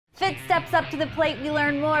Fitz steps up to the plate, we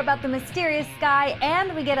learn more about the mysterious Sky,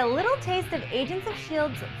 and we get a little taste of Agents of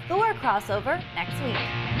S.H.I.E.L.'s Thor crossover next week.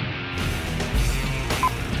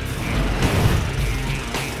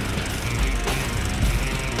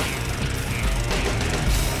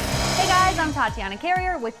 Hey guys, I'm Tatiana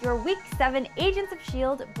Carrier with your Week 7 Agents of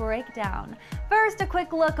S.H.I.E.L.D. breakdown. First, a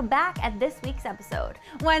quick look back at this week's episode.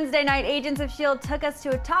 Wednesday night, Agents of S.H.I.E.L.D. took us to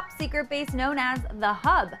a top-secret base known as The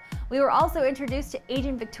Hub. We were also introduced to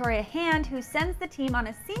Agent Victoria Hand, who sends the team on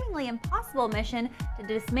a seemingly impossible mission to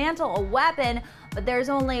dismantle a weapon, but there's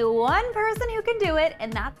only one person who can do it,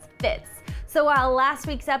 and that's Fitz. So while last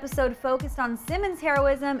week's episode focused on Simmons'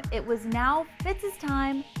 heroism, it was now Fitz's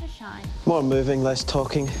time to shine. More moving, less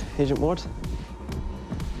talking, Agent Ward.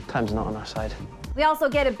 Time's not on our side. We also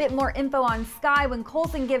get a bit more info on Sky when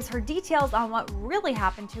Coulson gives her details on what really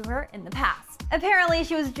happened to her in the past. Apparently,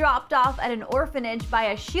 she was dropped off at an orphanage by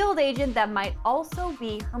a S.H.I.E.L.D. agent that might also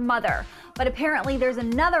be her mother. But apparently there's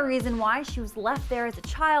another reason why she was left there as a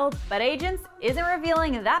child, but Agents isn't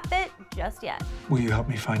revealing that bit just yet. Will you help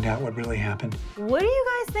me find out what really happened? What do you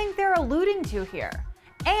guys think they're alluding to here?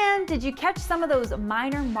 And did you catch some of those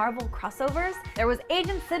minor Marvel crossovers? There was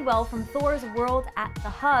Agent Sidwell from Thor's World at the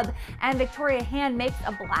Hub, and Victoria Hand makes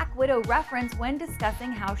a Black Widow reference when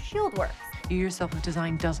discussing how S.H.I.E.L.D. works. You yourself have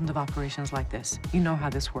designed dozens of operations like this. You know how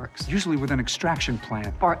this works. Usually with an extraction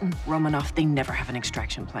plan. Barton, Romanoff, they never have an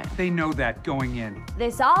extraction plan. They know that going in.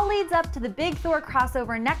 This all leads up to the big Thor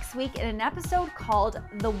crossover next week in an episode called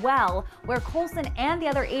The Well, where Coulson and the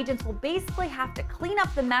other agents will basically have to clean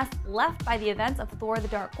up the mess left by the events of Thor: The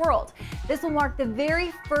Dark World. This will mark the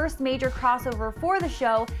very first major crossover for the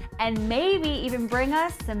show and maybe even bring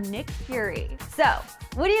us some Nick Fury. So,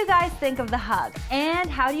 what do you guys think of The Hub? And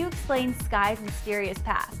how do you explain Sky's mysterious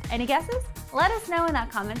past? Any guesses? Let us know in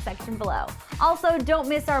that comment section below. Also, don't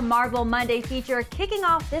miss our Marvel Monday feature kicking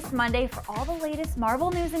off this Monday. For all the latest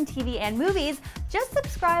Marvel news in TV and movies, just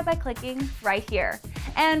subscribe by clicking right here.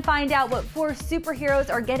 And find out what 4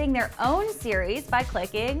 superheroes are getting their own series by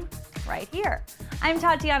clicking right here. I'm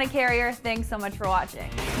Tatiana Carrier. Thanks so much for watching.